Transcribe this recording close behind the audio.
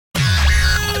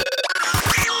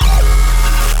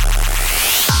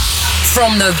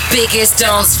from the biggest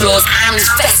dance floors and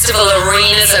festival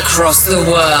arenas across the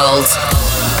world.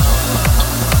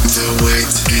 The wait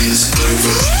is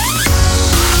over.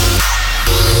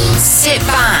 Sit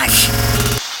back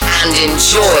and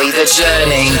enjoy the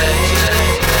journey.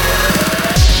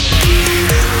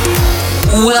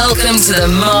 Welcome to the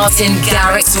Martin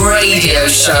Garrix Radio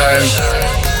Show.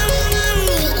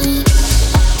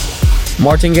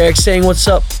 Martin Garrix saying what's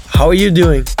up, how are you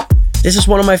doing? This is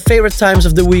one of my favorite times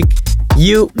of the week.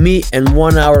 You, me, and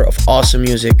 1 hour of awesome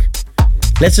music.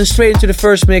 Let's jump straight into the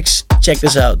first mix. Check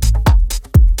this out.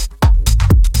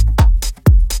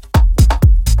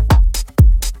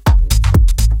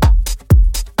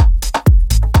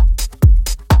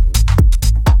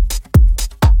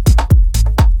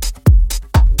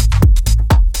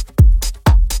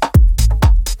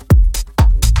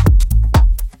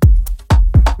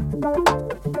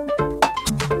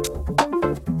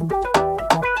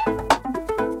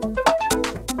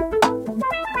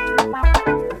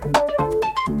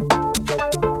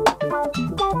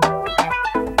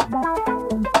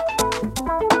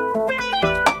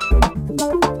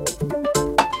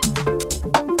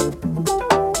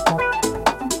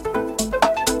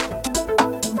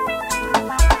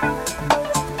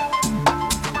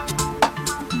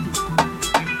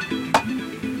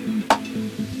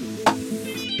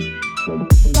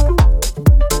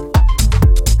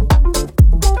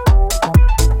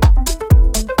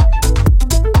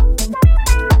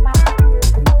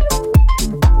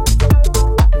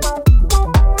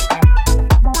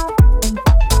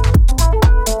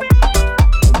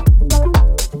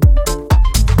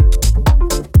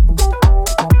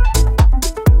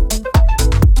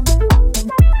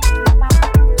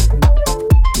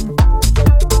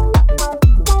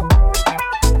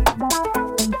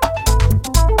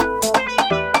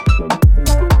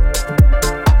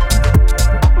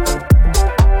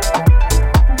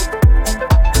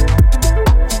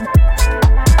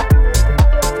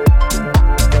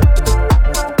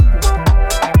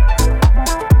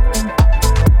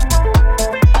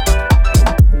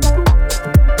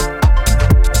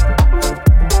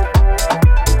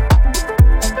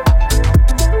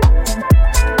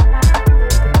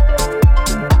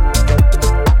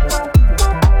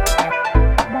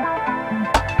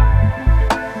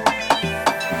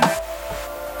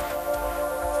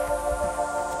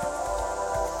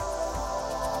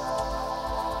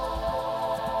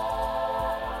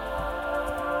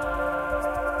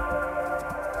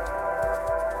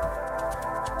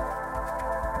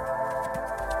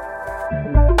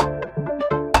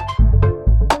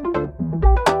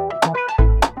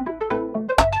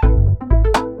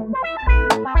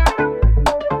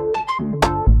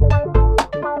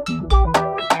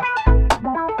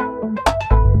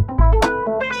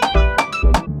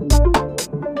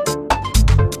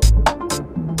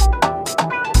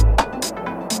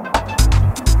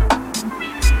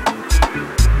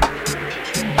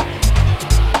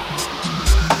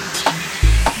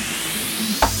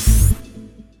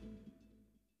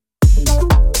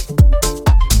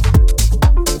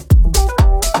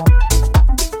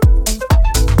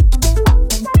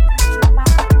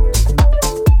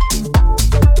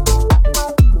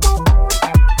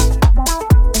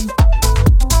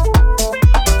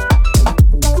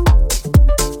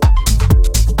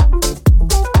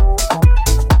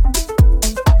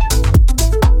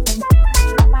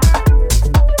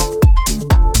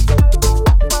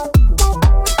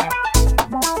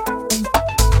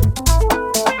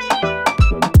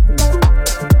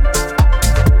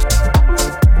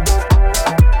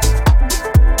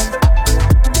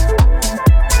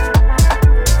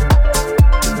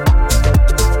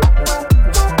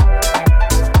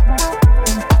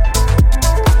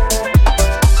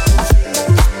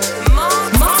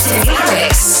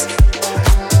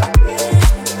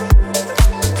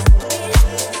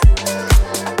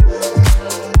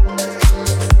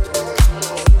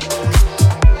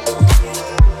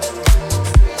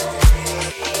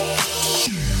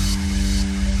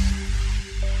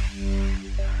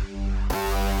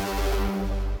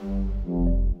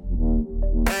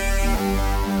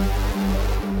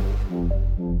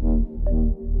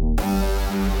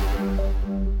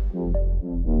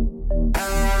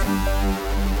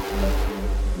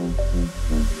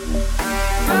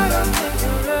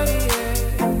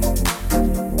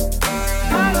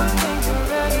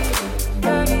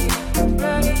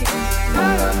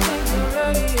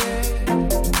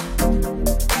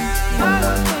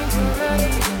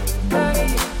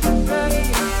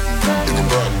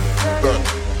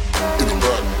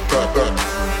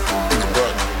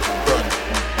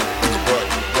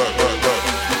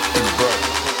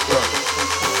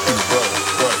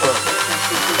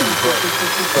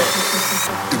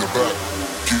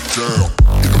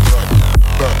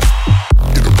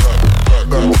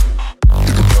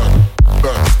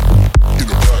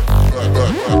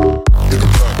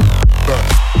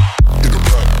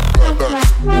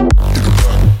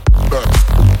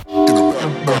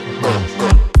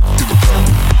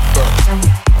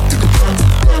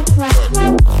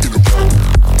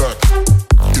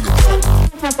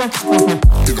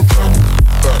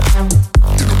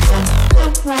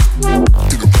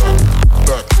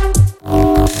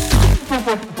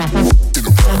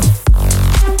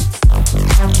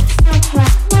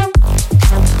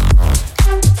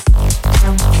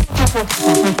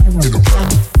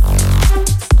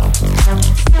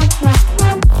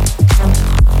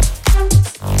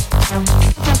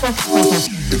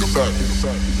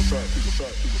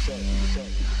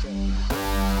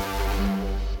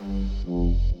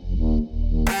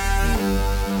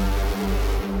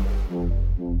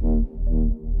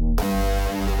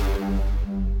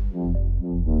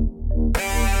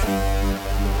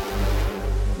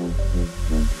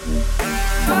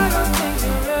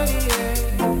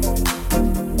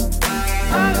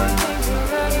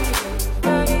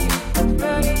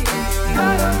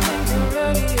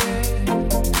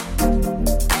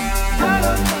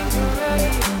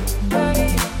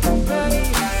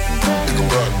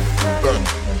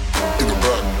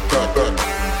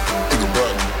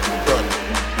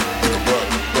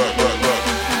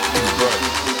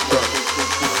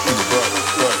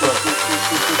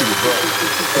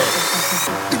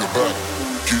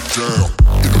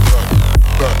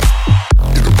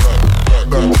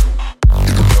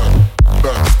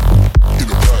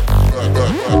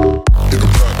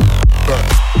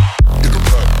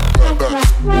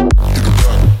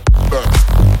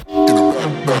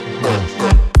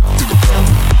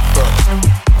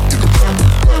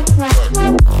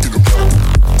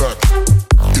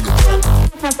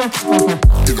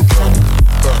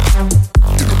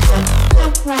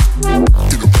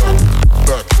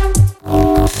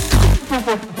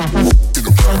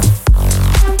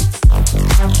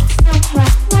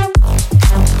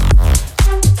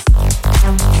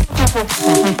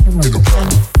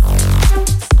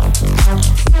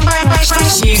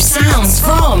 New sounds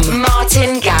from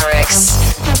Garrix.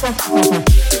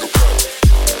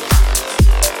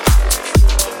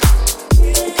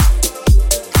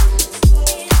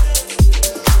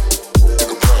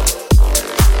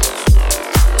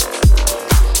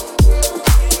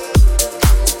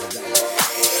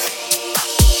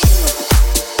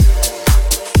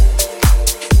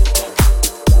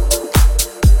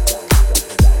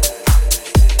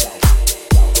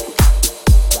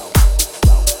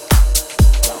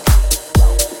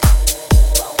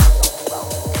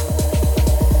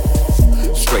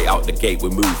 Gate,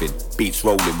 we're moving, beats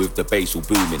rolling with the bass all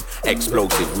booming.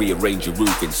 Explosive, rearrange your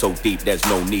roofing, so deep there's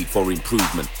no need for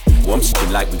improvement. One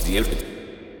something like with the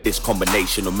infinite, this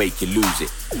combination will make you lose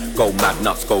it. Go mad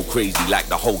nuts, go crazy like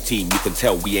the whole team, you can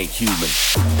tell we ain't human.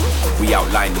 We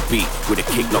outline the beat with a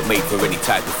kick not made for any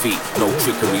type of feat. No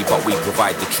trickery, but we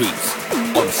provide the treats.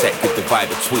 On set, give the vibe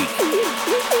a tweak.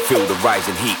 Feel the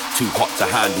rising heat, too hot to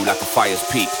handle like a fire's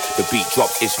peak. The beat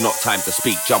drops, it's not time to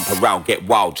speak. Jump around, get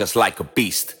wild just like a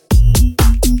beast.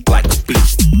 Like a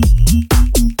beast,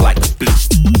 like a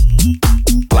beast,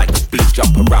 like a beast,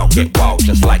 jump around, get wild,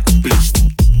 just like a beast,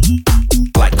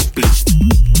 like a beast,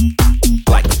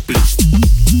 like a beast,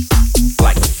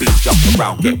 like a beast, jump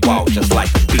around, get wild, just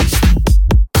like a beast,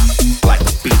 like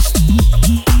a beast,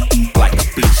 like a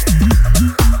beast,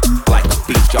 like a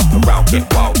beast, jump around,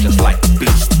 get wild, just like a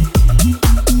beast,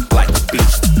 like a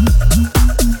beast,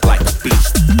 like a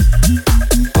beast,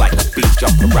 like a beast,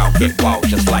 jump around, get wild,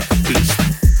 just like a beast.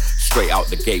 Straight out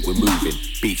the gate we're moving,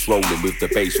 beats rolling with the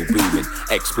bass all booming.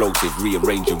 Explosive,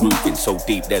 rearrange your roofing, so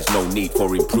deep there's no need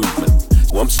for improvement.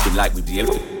 Well, I'm skin like with the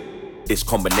infinite, this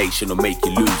combination will make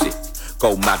you lose it.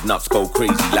 Go mad nuts, go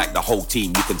crazy like the whole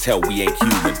team, you can tell we ain't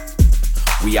human.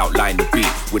 We outline the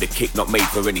beat with a kick not made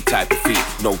for any type of feat.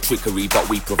 No trickery, but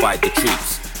we provide the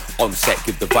treats. On set,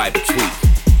 give the vibe a tweak.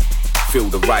 Feel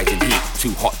the rising heat,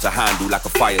 too hot to handle like a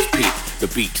fire's peak. The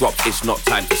beat drops, it's not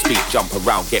time to speak. Jump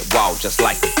around, get wild, just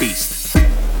like a beast.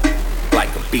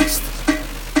 Like a beast.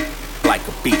 Like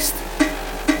a beast.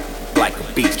 Like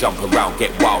a beast, jump around,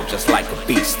 get wild, just like a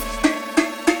beast.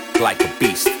 Like a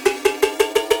beast.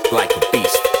 Like a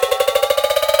beast.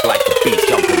 Like a beast,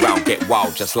 jump around, get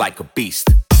wild, just like a beast.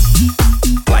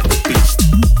 Like a beast.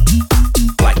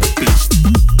 Like a beast.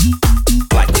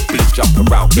 Like a beast, jump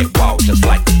around, get wild, just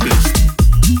like a beast.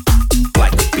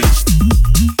 Like a beast,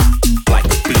 like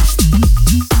a beast,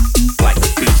 like a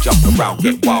beast, jump around,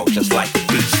 get wild, just like a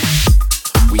beast.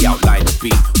 We outline the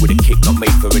beat with a kick not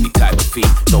made for any type of feat.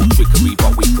 No trickery,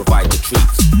 but we provide the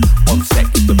treats. On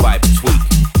set, give the vibe a tweak.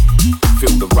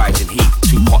 Feel the rising heat,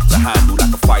 too hot to handle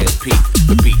like a fire's peak.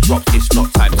 The beat drops, it's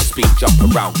not time to speak. Jump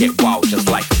around, get wild, just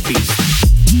like a beast.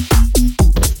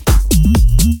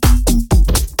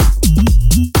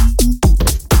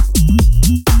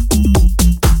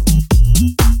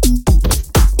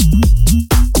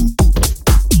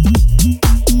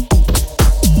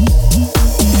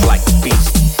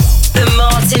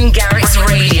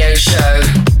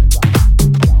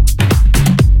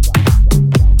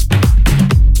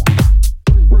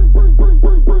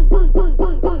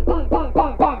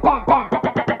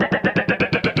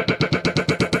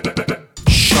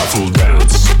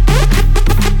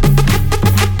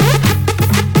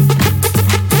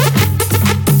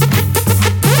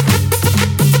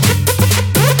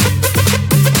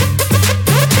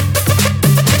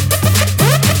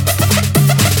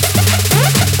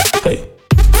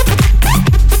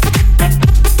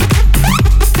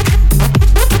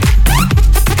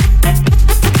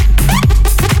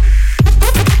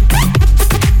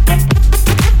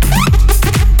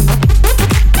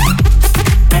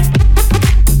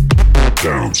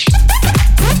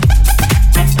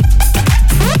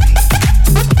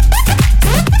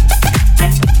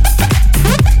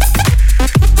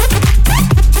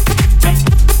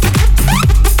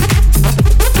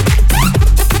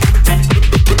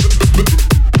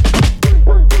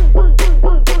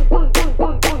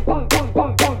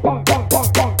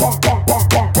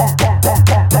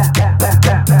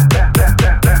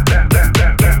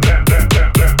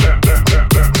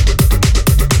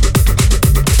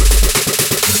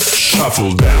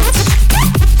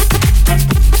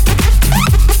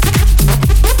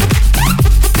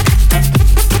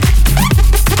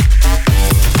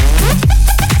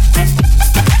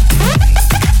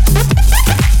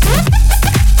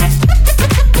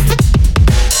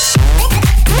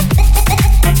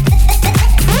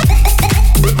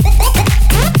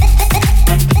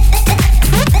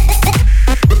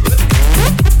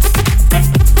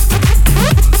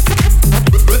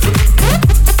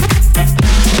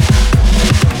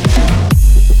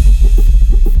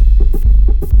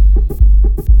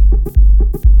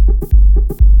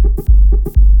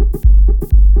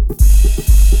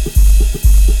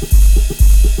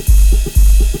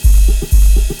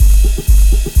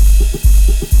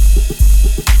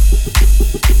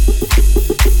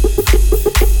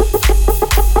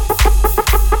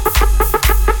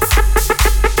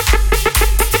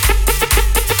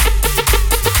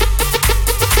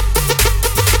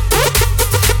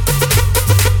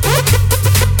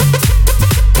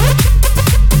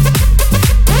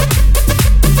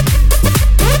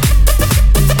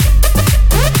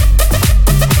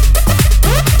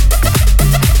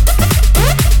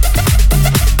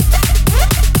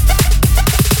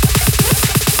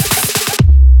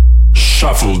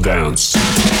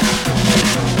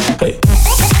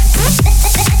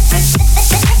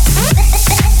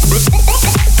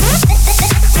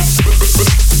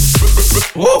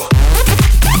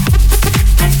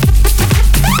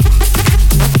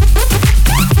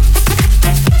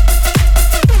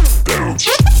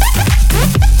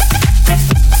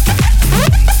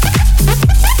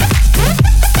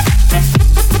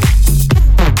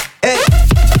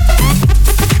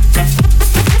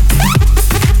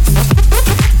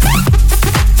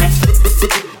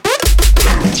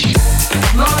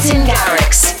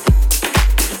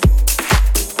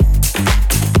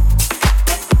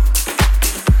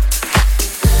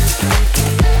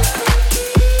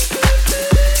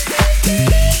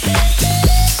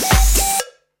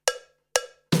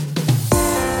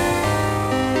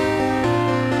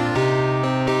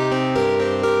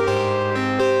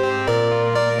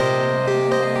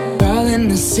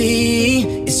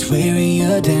 see is wearing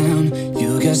you down.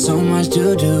 You got so much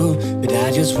to do, but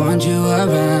I just want you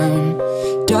around.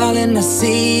 Darling, I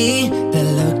see the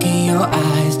look in your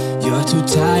eyes. You're too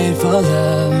tired for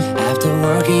love after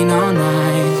working all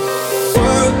night.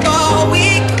 Work all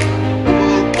week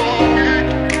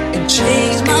and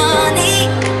chase money.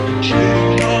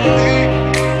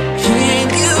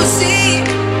 Can't you see?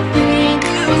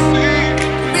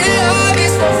 Real love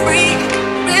is for free.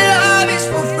 Real love is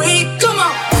for free. Come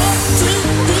on.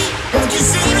 Won't you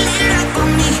save a little life for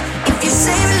me? If you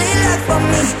save a little life for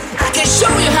me, I can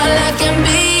show you how love can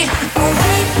be. Oh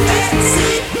wait, let's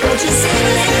see. Won't you save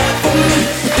a little life for me?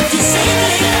 If you save a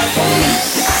little life for me,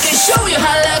 I can show you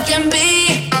how love can be.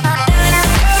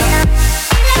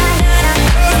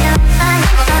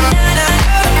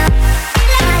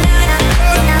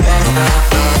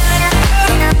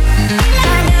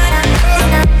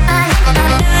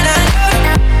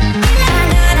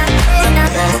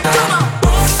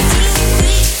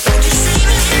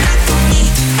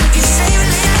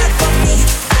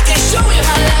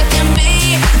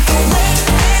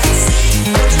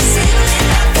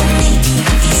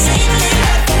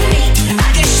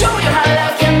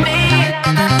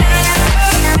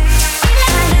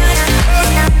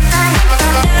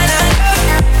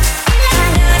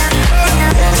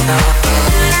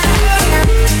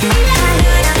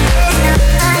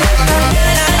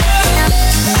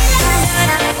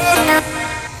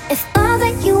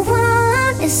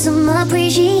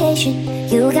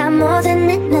 You got more than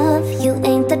enough. You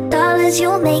ain't the dollars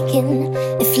you're making.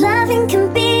 If loving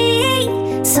can be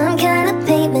some kind of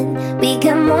payment, we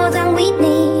got more than we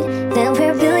need. Then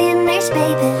we're billionaires,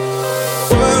 baby.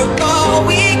 Work all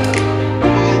week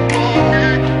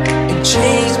and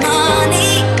chase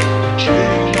money.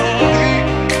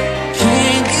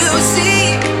 Can't you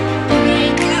see?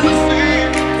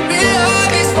 Real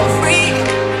love is for free.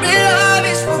 Real love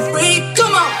is for free.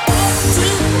 Come on.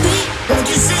 Won't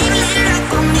you save a little life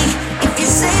for me? If you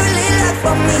save a little life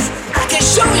for me, I can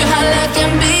show you how love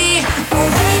can be. Oh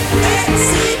wait, let's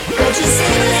see. Won't you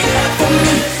save a little life for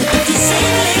me? If you save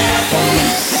a little life for me,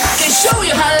 I can show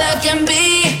you how love can be.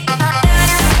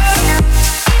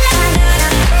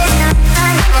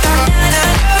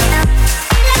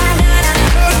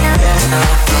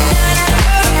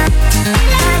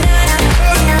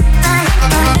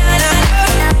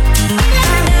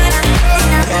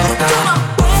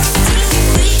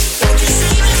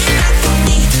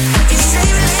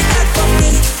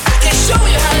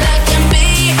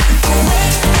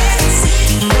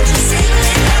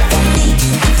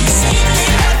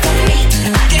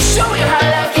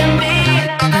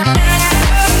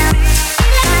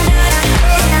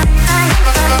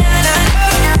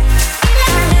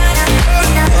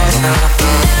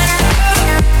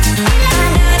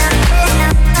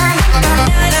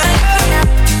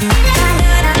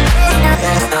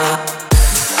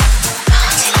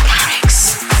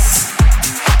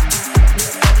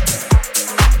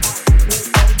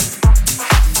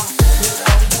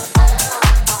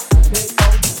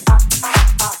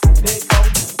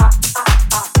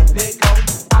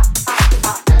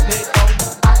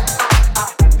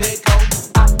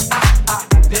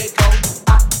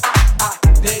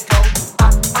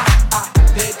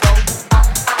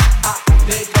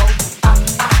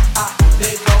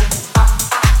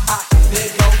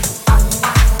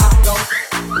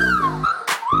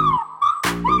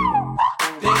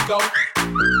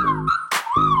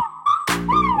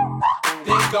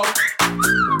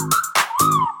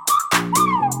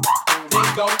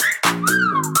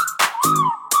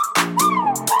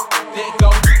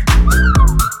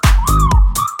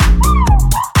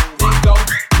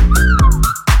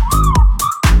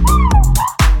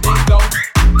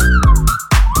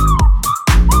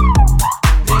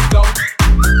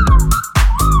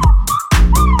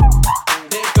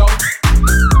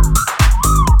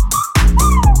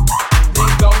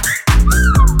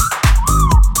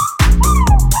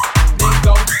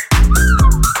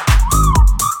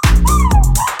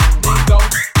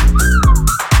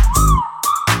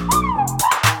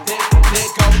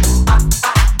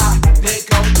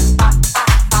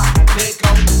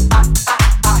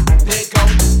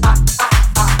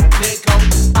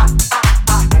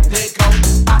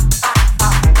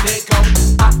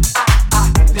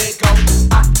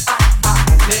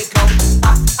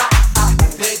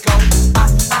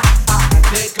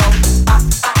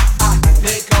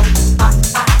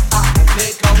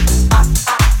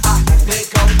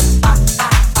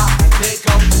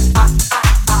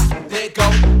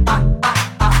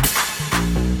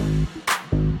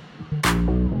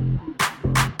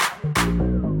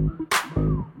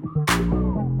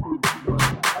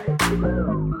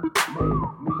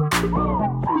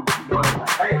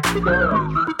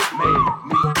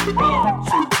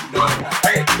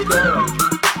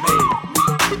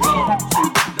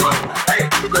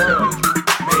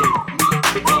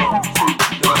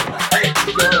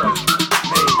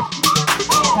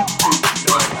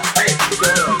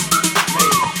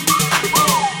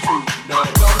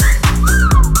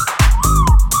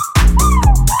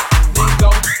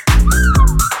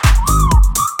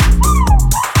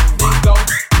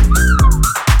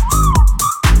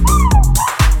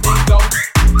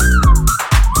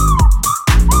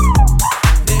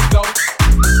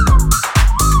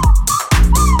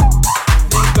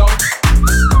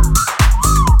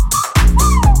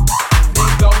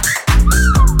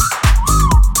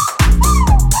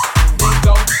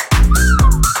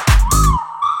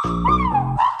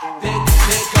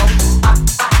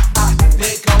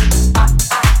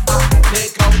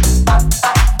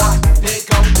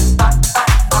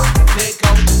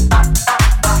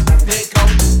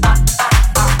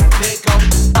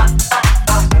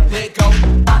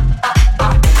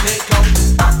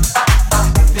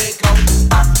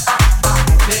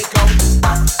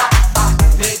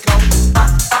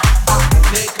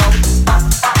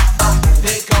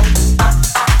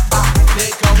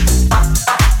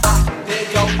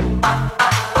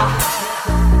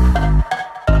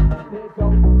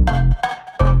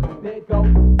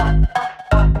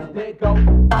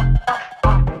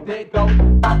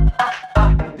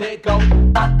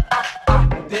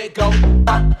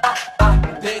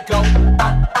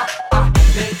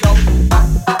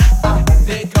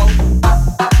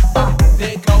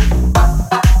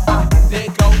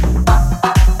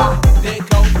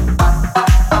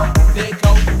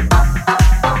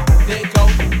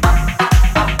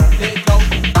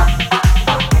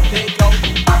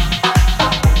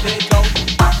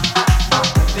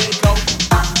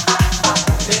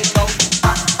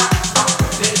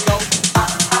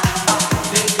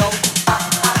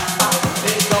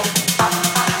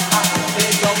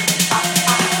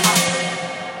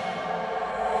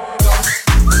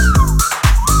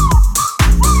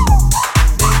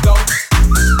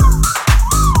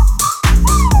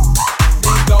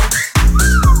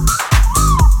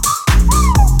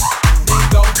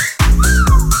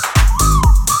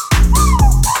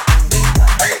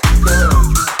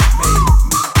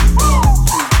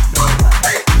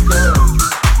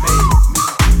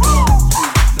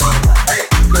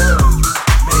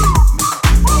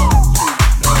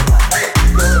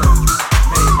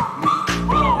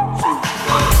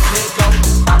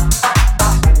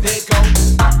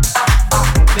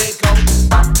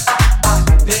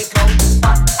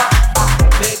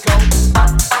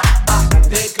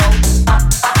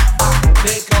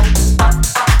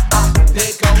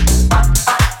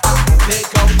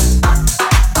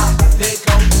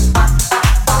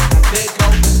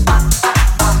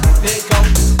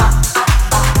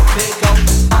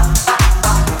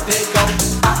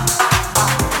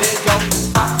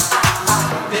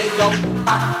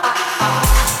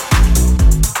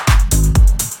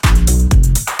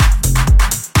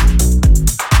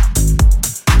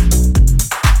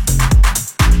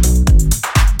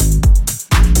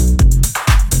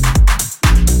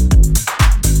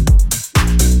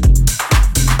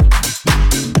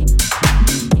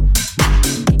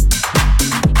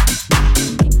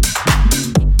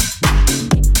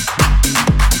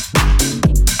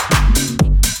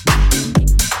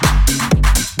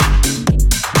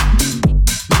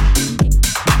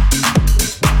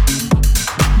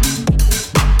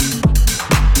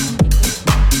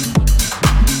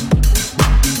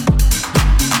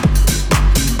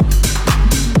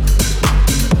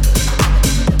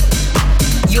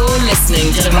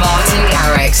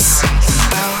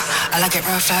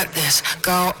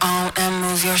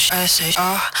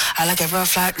 I like it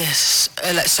rough like this.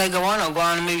 Let's say go on or go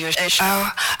on and move your shit.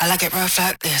 Oh, I like it rough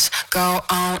like this. Go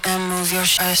on and move your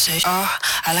shit. Oh,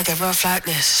 I like it rough like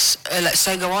this. Let's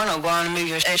say go on or go on and move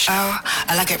your shit. Oh,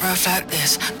 I like it rough like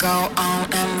this. Go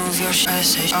on and move your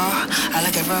shit. Oh, I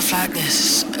like it rough like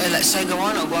this. Let's say go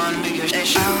on or go on and move your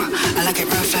shit. Oh, I like it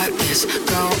rough like this.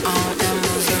 Go on and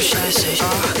move your shit. Oh,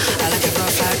 I like it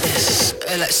rough like this.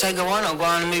 Let's say go on or go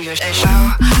on and move your shit.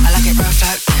 Oh, I like it rough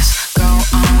like this. Go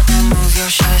on and move your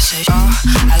shit. Oh,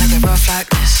 I like it rough like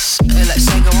this. Let's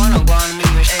say go on or go on and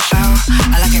move your shit. Oh,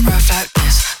 I like it rough like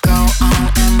this. Go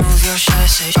on and move your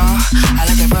shit. Oh, I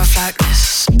like it rough like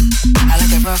this. I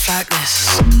like it rough like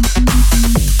this.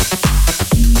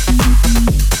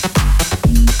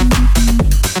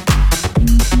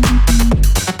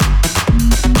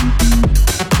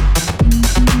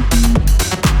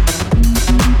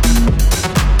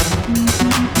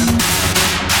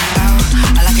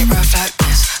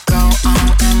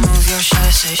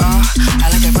 Oh, I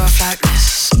like it rough like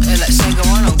this. Let's say go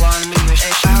on or go on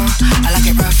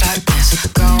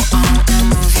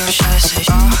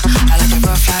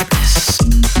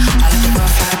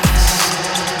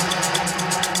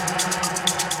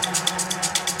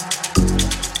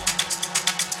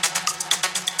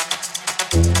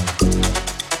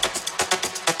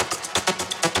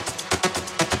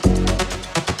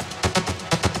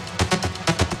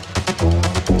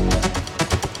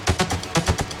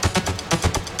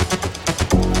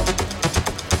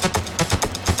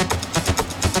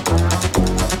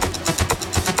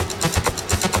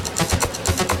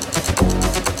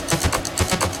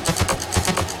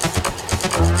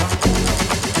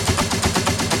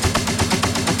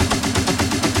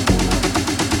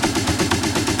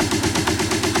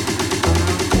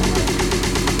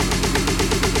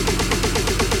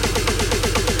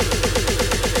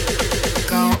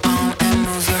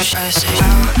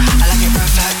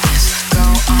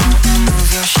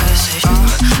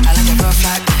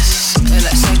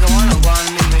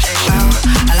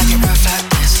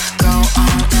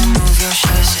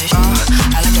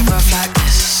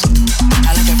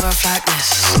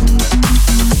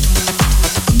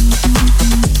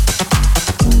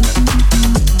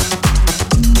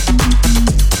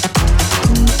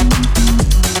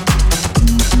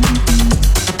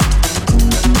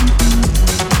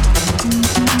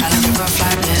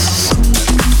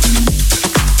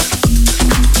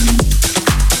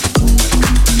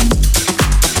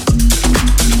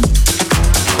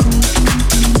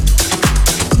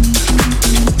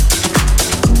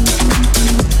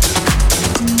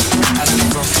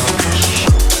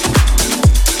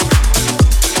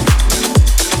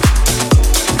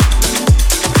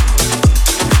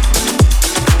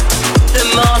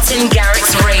Martin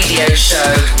Garrix radio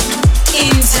show. In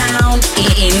town,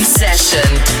 in session,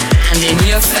 and in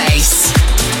your face.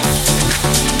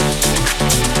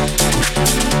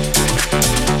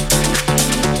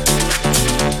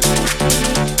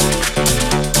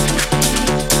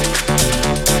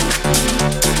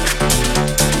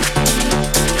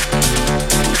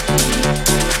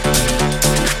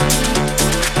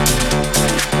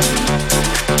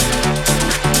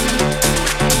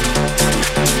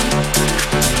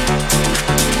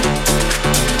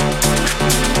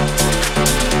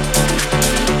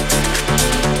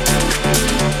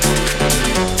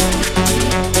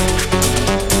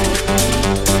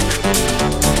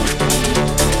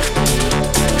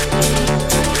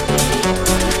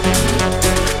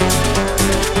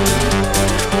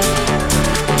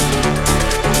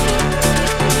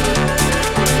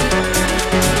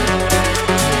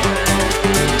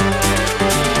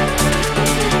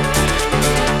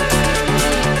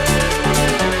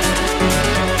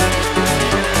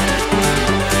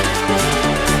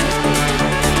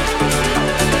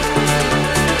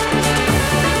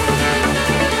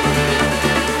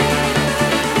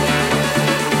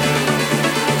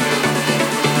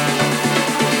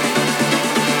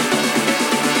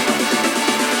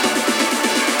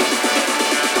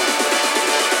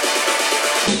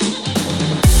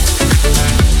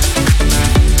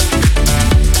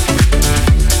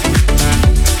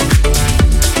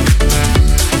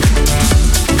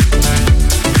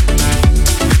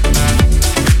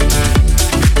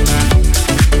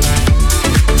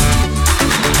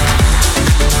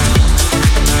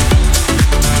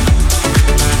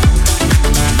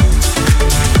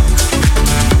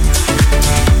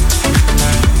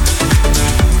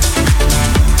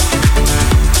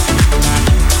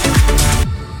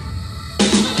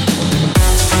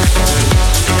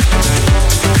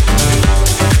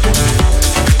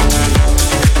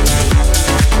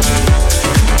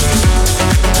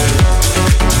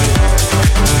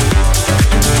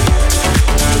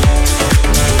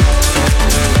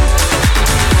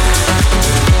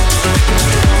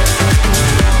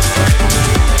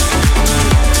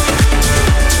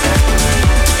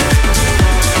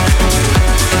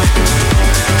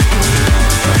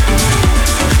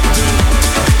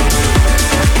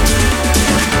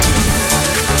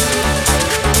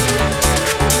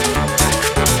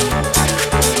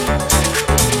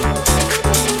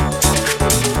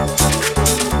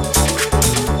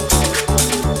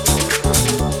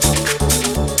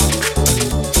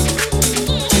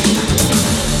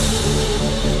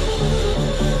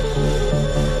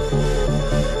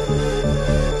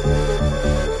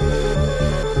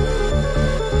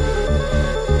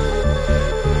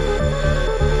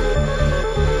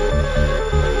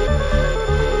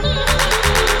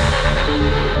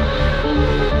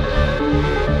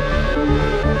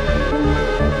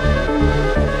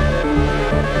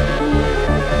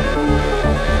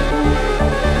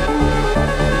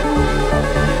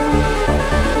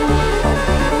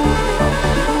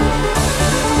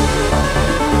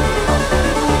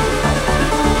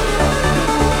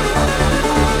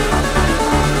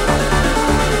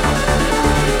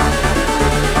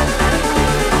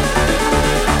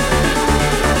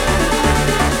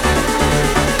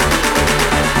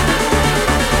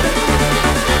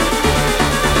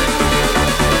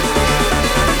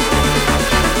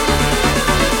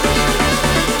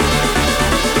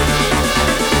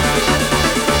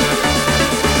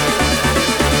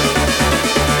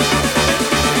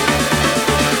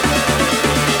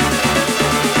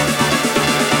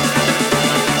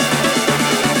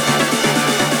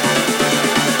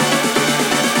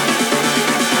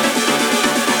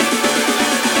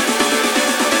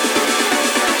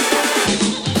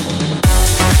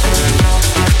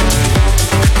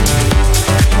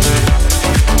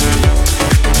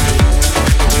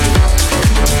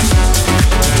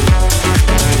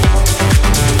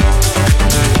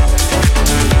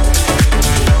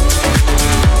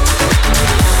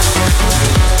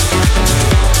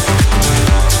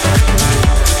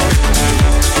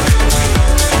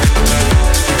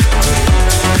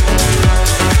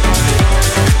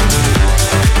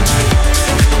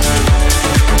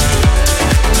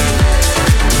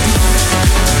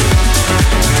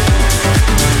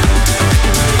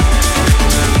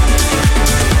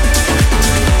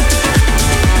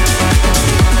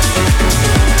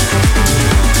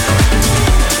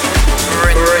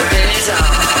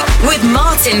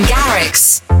 Martin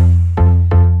Garrix.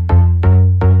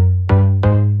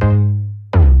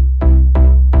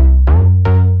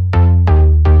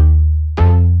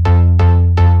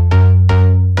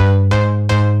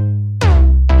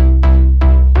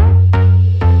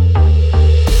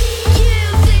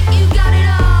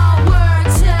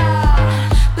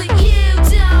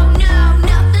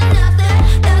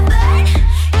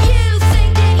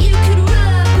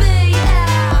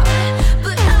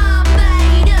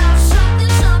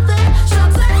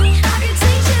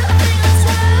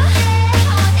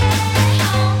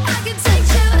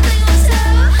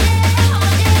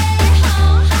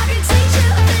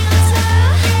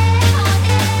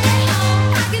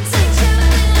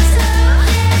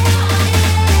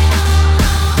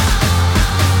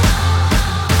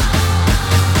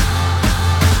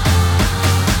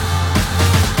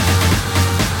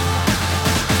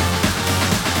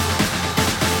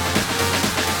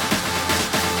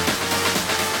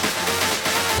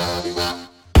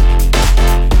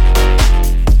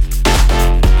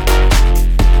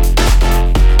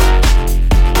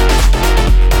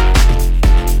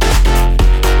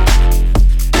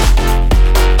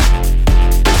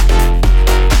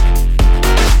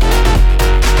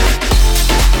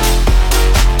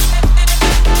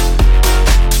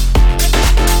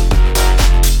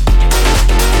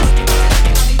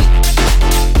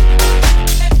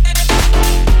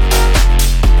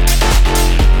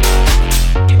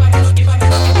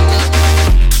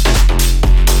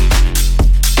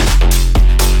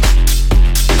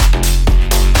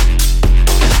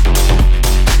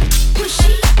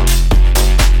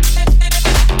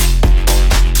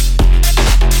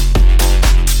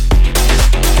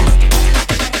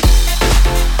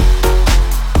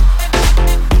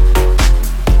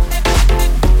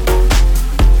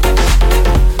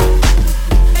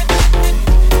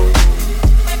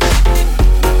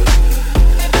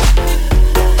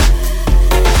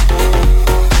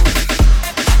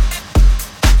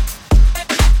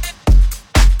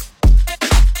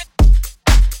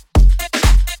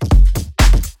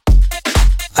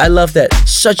 I love that.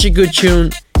 Such a good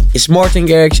tune. It's Martin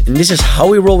Garrix, and this is how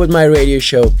we roll with my radio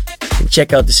show. And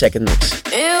check out the second mix.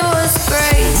 It was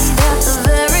great at the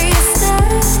very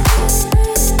start.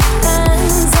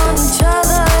 Hands on each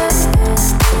other.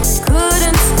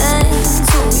 Couldn't stand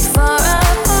to be far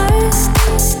apart.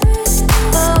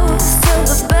 Close to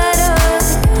the better.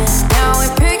 Now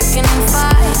we're picking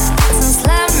fights and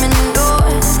slamming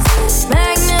doors.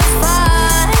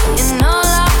 Magnifying all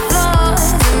our flaws.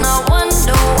 And I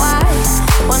wonder why.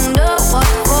 Wonder what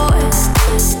for.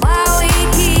 Why we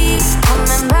keep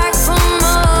coming back for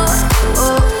more.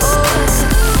 Oh, oh.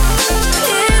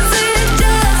 Is it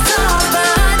just our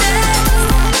bodies?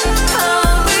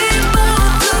 Are we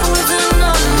both losing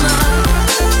our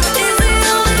minds? Is the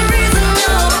only reason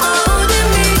you're holding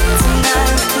me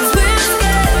tonight? 'Cause we're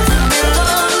scared to be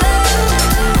lonely.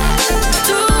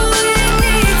 Do we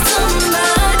need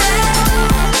somebody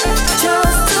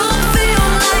just to feel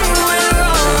like we're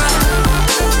alright?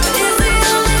 Is the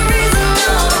only reason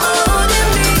you're holding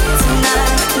me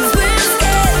tonight? 'Cause we're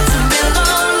scared to be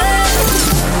lonely.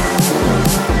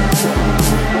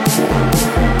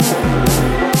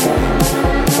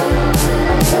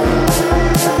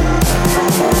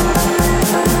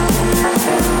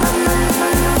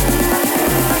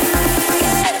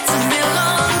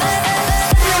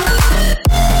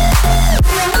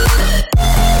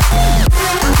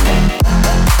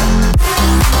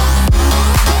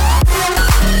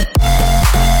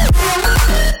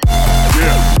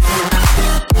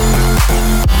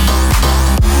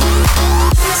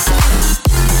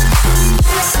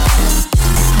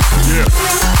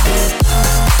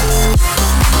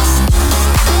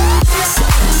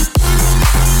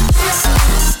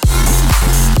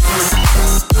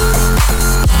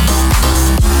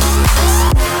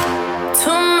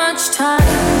 Too much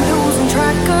time losing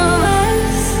track of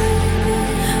us.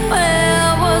 Where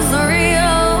was the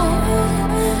real?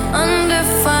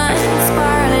 Undefined,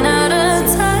 spiraling out of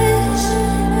touch.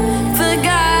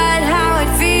 Forgot how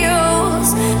it feels.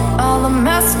 All the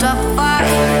messed up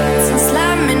fights and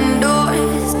slamming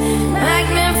doors.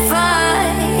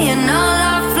 Magnifying all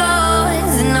our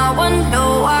flaws. And I wonder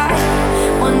why.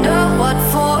 Wonder what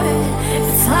for.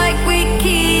 It's like we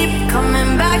keep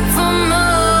coming back for more.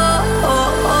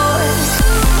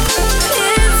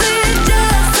 Is it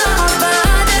just our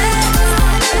bodies?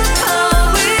 Are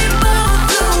we both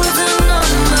losing our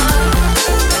minds?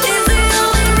 Is the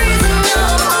only reason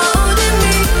you're holding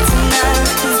me tonight?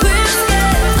 'Cause we're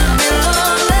scared to be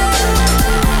lonely.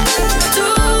 Do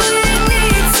we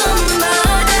need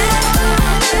somebody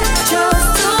just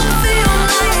to feel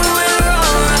like we're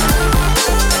alright?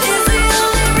 Is the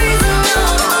only reason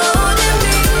you're holding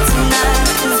me tonight?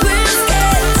 'Cause we're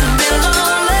scared to be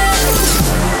lonely.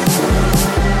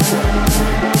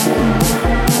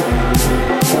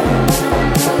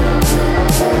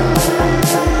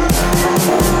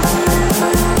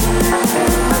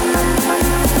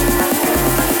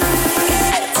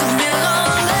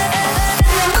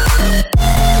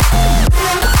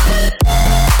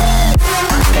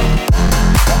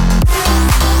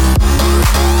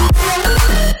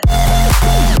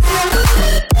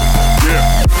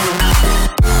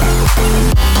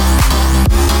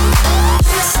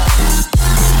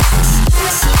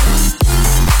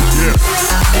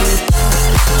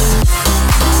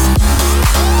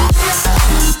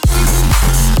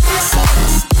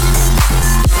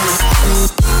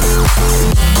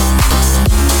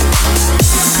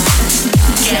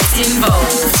 Get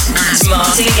involved at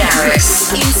Martin Garrix.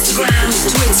 Instagram,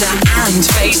 Twitter, and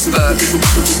Facebook.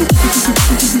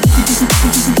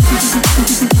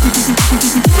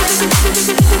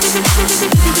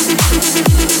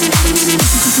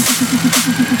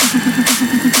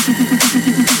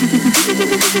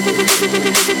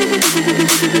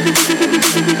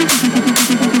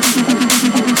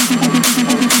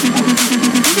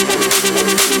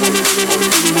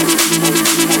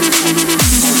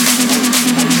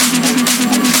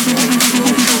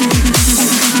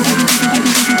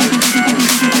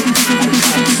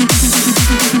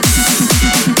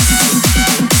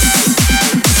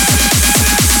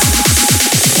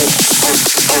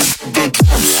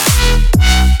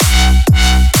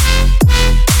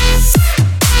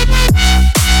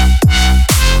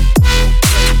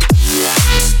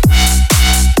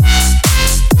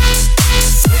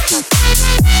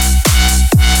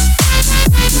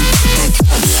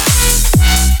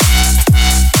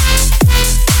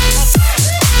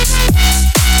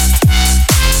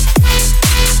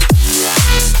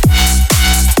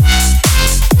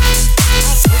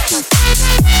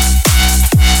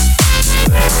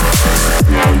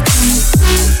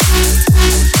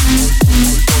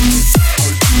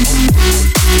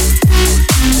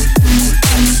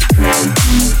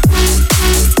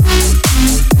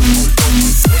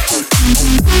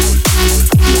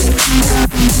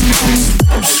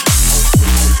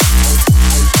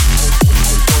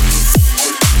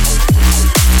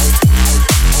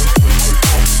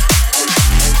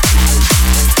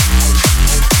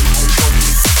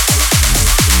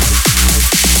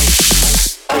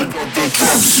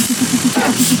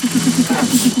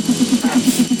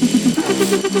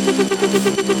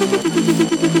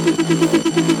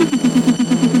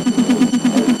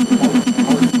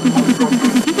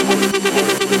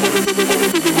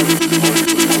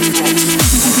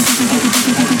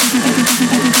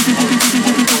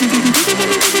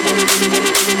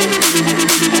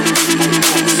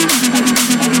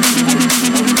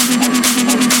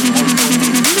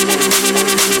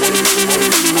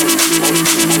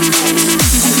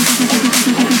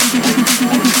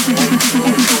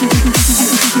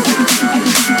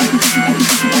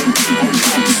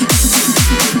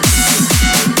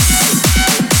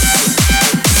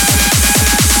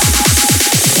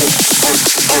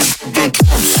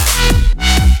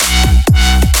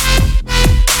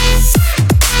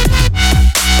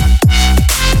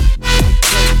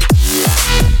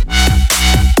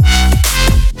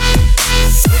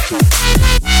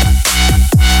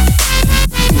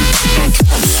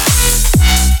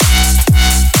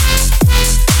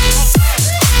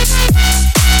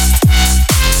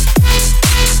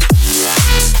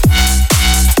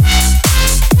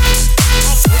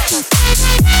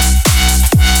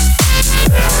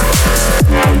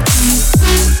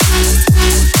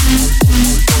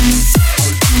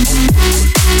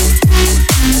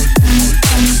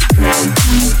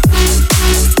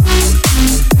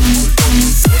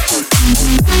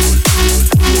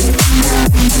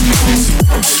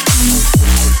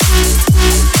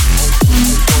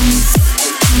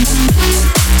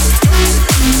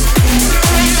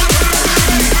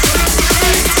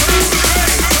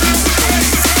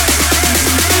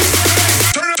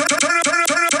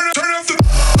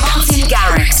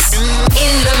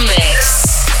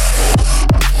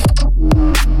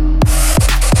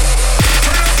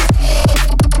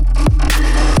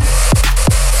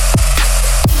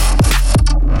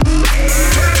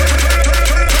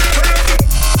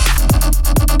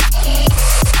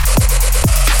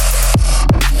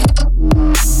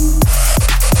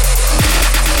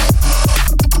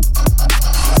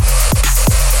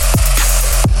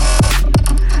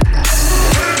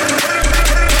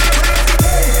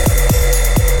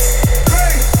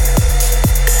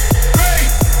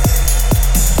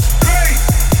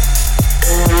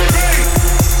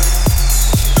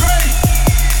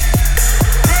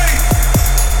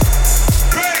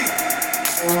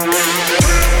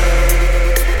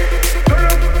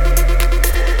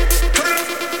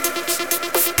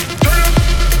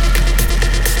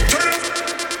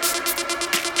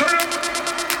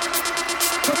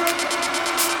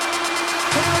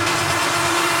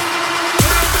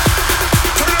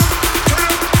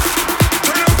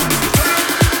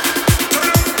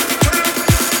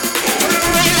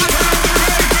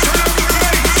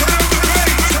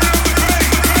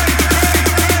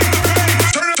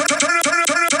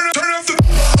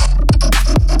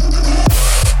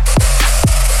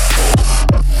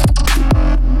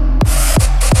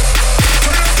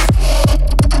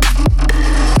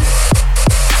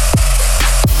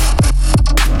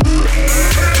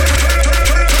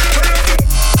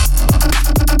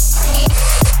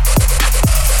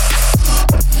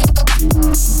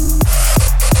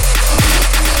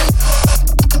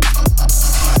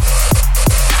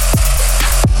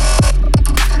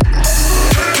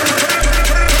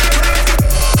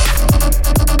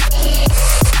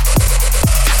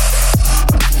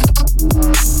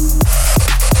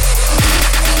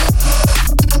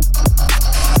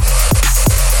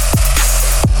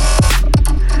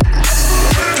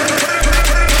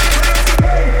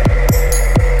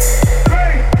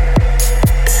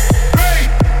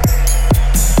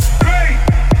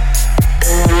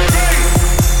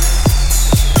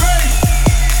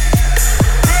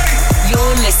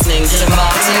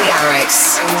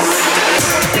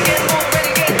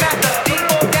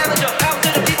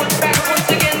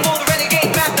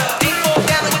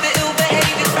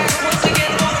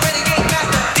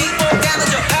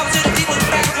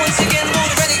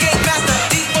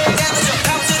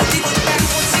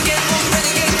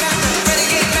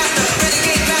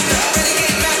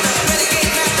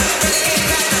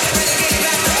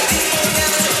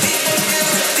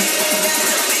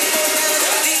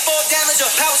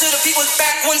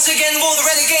 back once again for the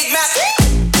Renegade map.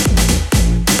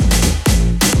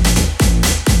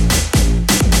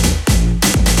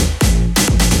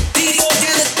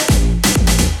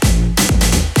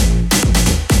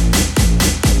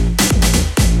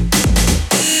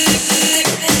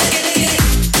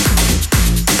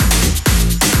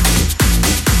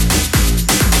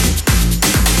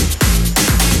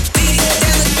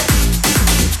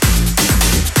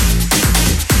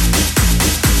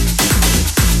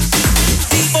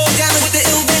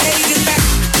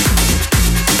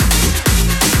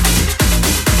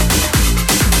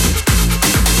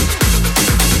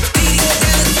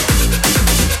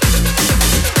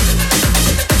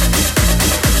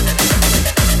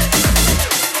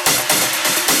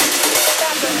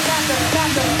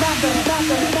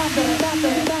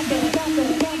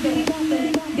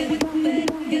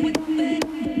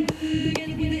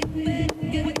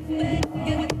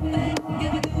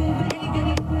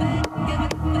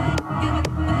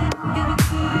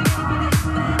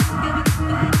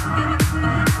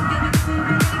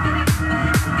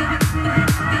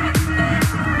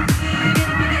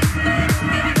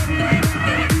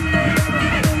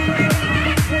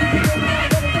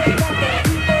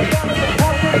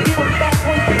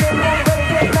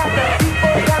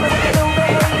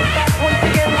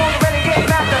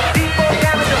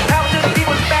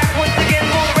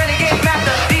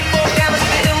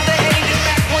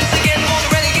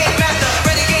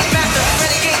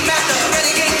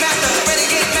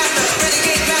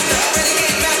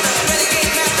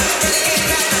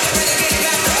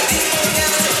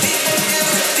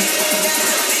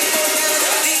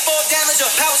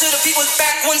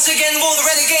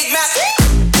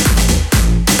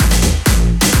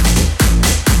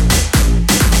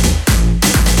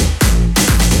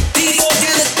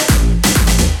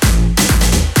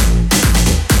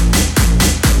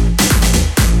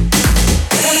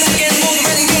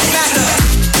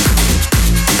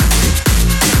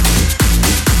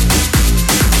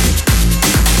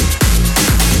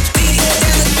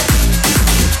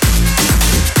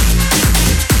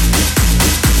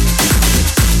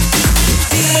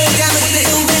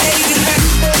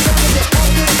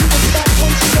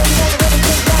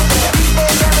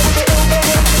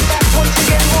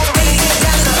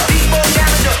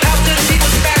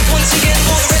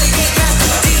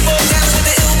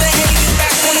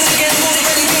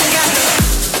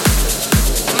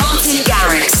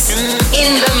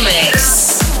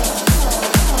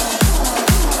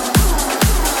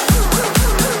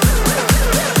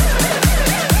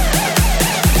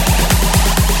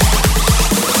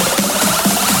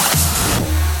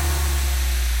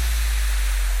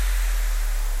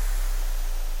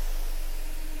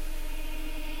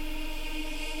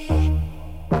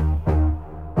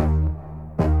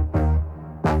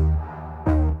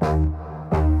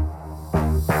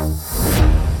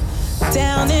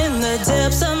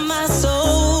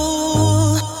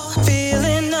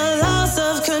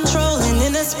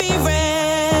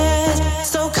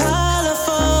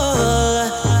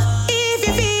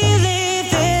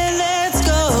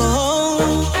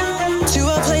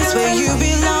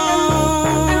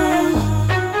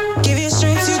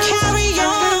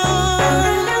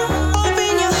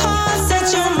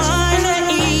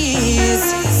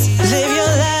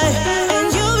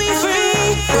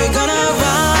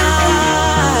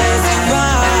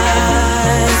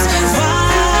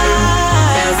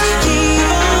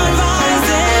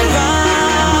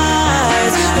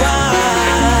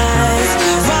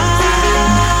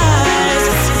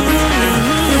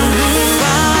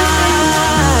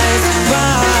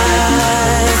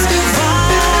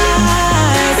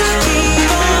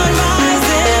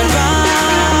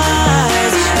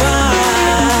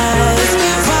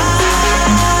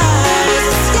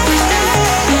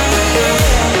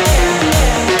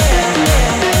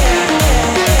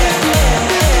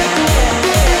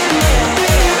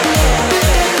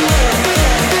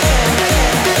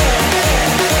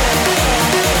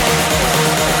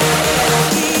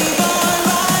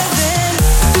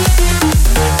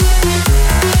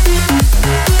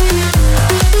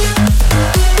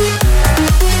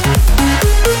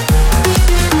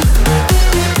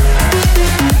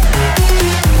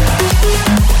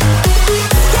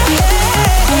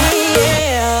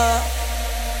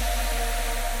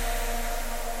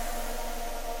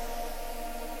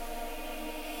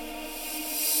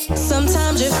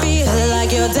 Sometimes you feel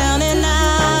like you're down and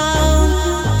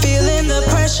out, feeling the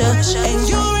pressure, and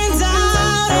you're in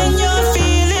doubt, and you're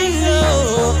feeling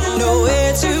low,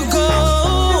 nowhere to go.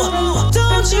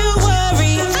 Don't you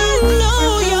worry, I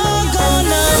know you're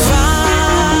gonna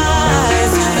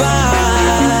rise,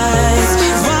 rise,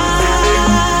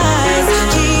 rise,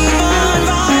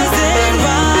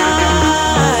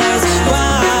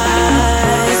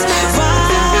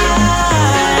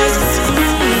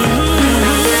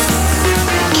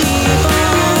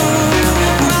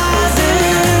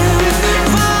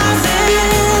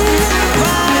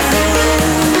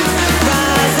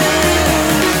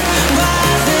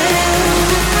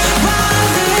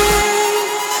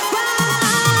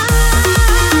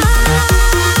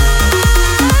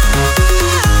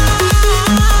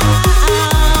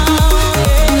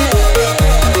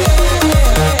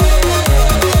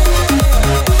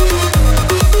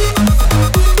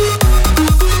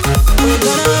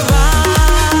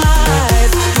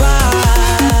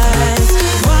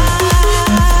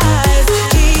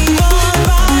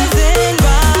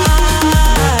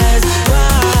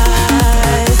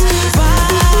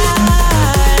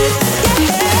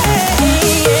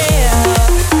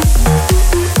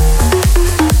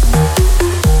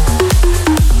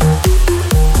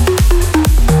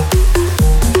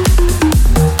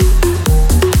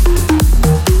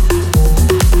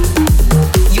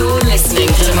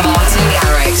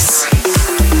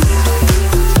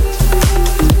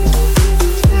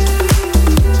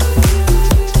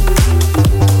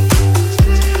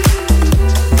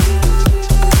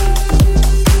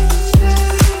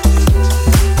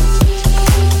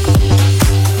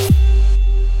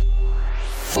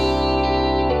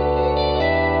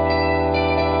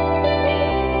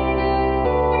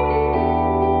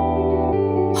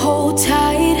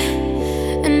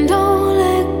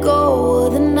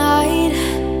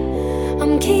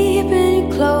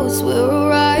 close, we're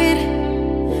alright.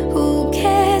 Who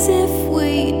cares if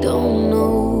we don't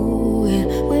know where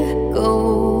we're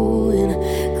going?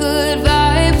 Good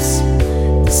vibes,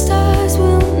 the stars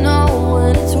will know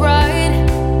when it's right.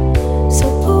 So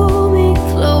pull me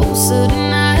closer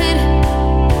tonight.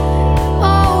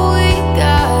 All we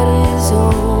got is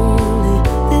only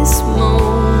this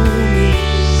moment.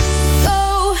 Go,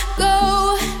 go,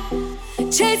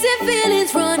 chasing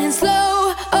feelings, running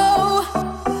slow. Oh,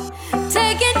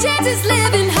 taking chances,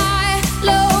 living high,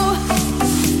 low.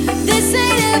 This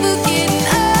ain't ever getting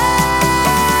old.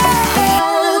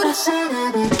 This ain't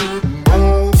ever getting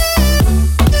old.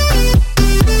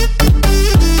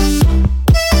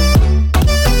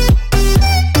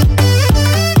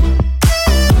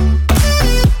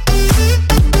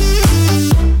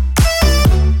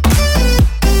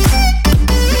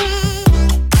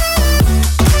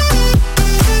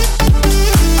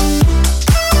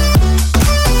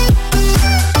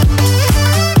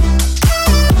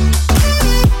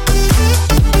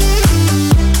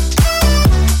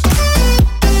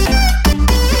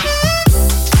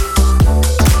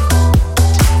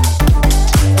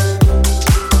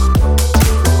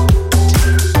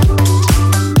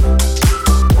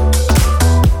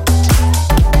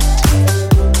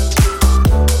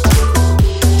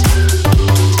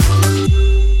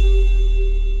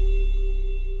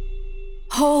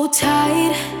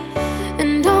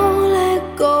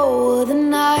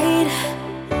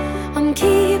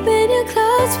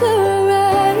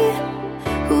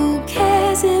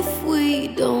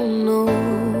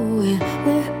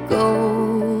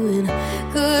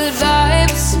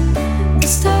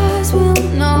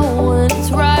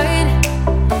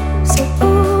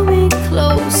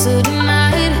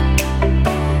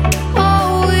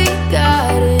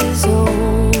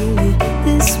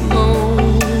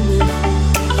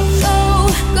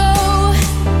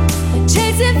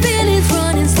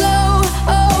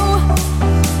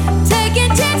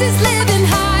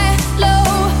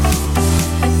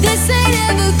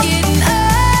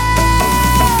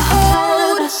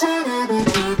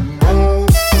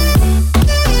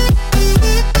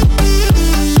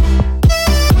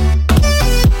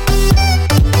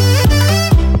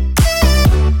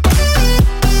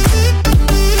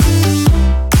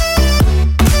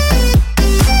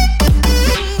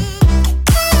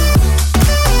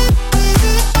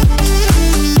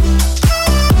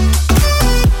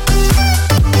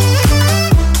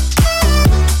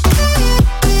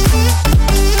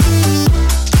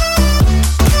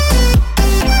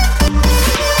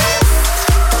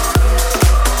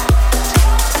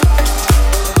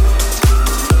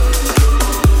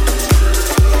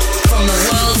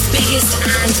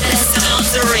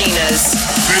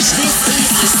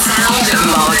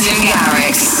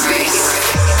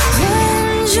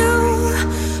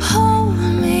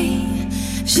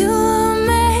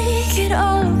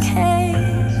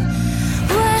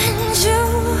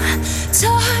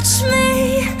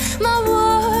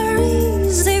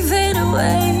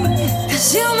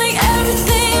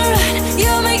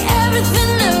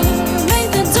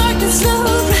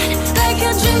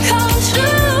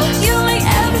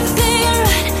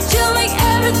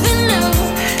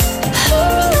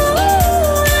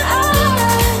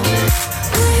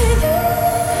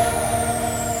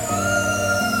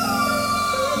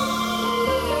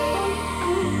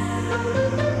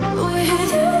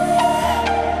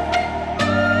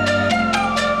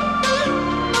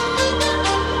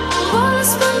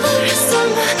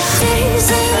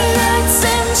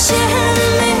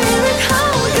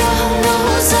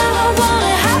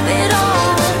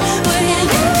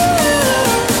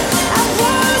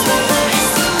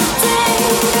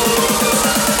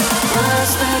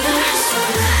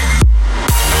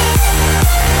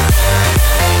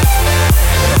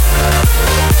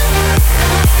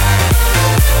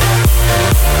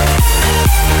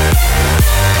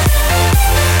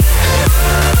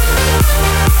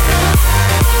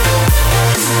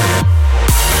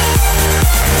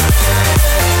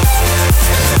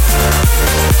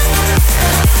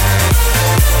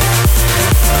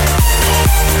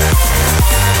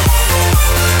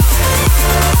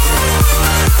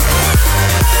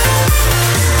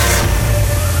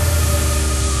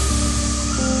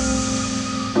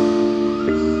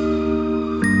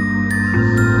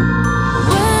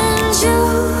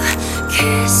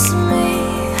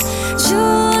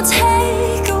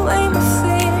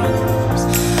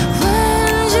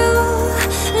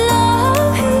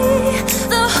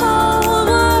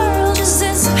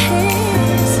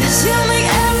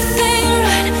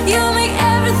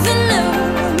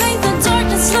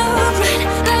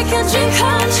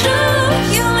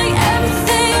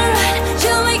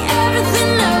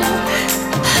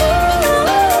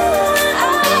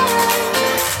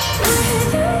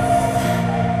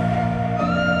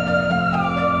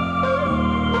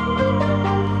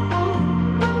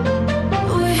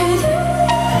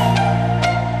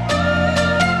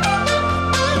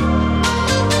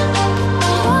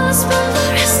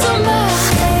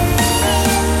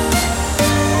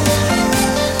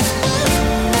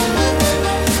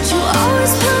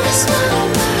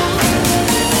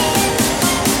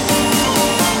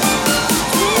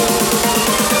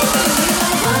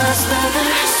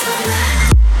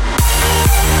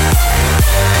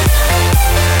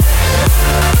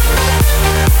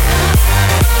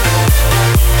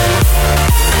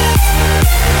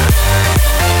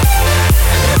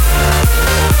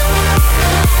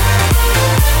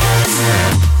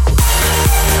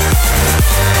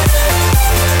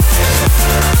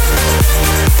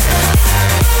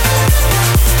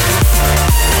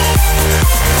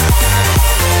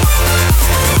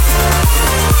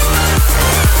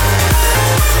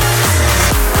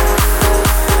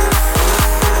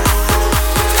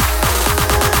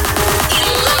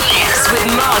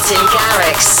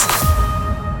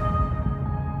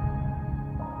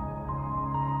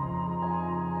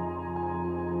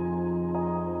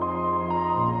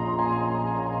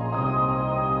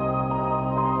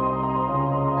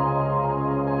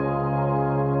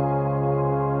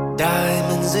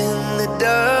 bones in the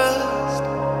dust.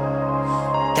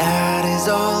 That is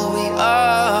all we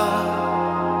are.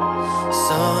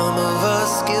 Some of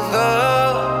us give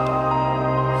up,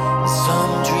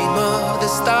 some dream of the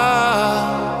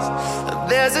stars.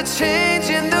 There's a change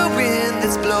in the wind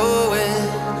that's blowing,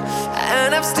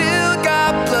 and I've still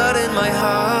got blood in my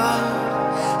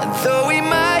heart. And though we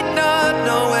might not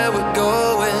know where we're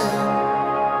going,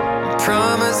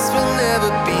 promise we'll never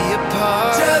be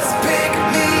apart. Just pick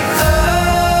me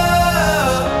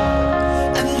up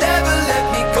and never let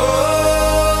me go.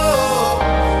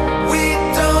 We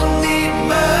don't need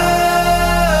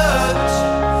much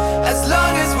as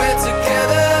long as we're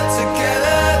together,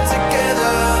 together,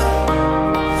 together.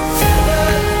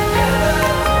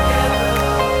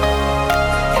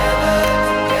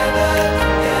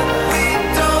 We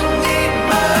don't need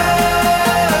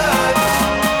much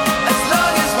as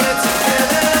long as we're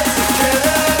together,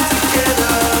 together,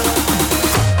 together. As long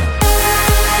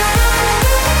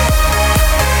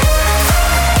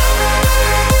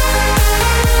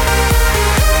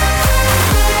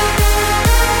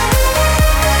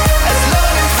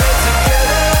as we're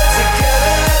together, together,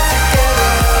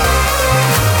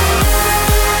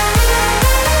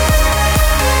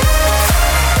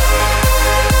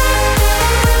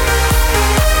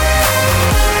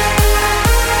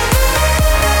 together.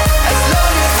 As long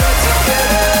as we're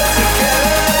together,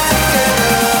 together,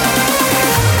 together.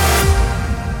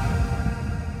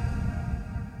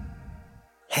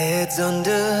 Heads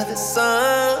under the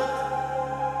sun,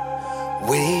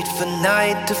 wait for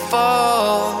night to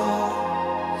fall.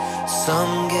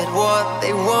 Some get what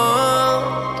they want,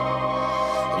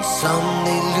 and some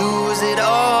they lose it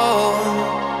all.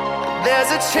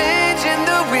 There's a change in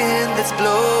the wind that's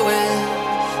blowing,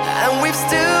 and we've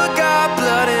still got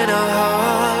blood in our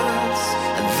hearts.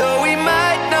 And though we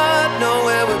might not know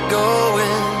where we're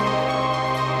going,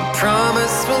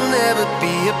 promise we'll never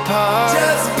be apart.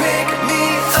 Just pick me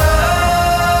up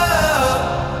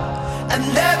and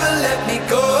never let me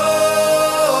go.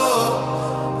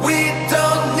 We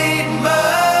don't need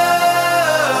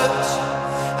much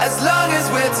as long as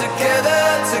we're together,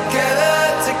 together,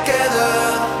 together.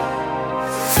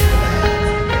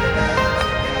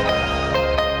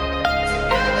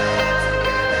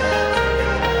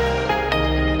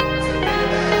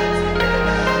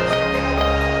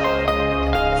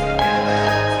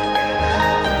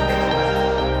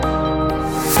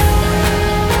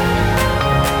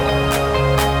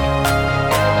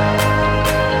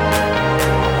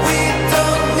 We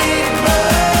don't need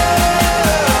much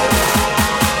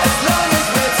as long as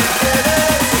we're together,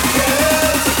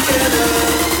 together, together.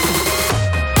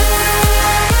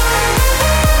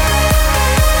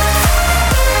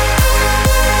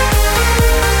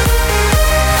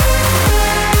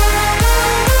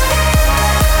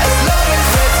 As long as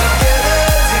we're together,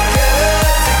 together,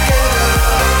 together.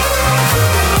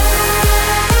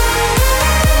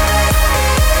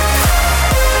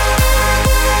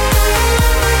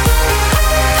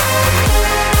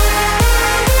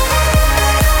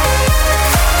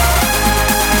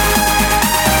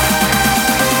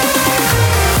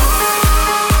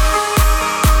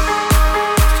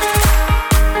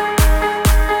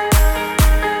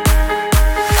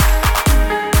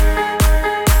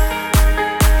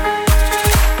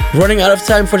 Running out of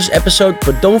time for this episode,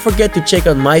 but don't forget to check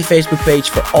out my Facebook page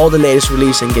for all the latest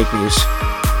release and gig news.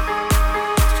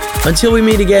 Until we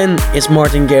meet again, it's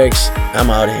Martin Garrix. I'm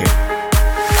out of here.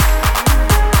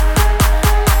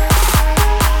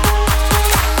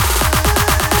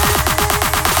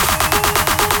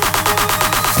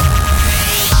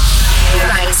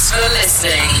 Thanks for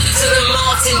listening to the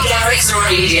Martin Garrix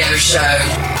Radio Show.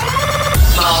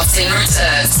 Martin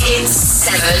returns in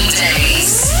 7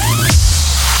 days.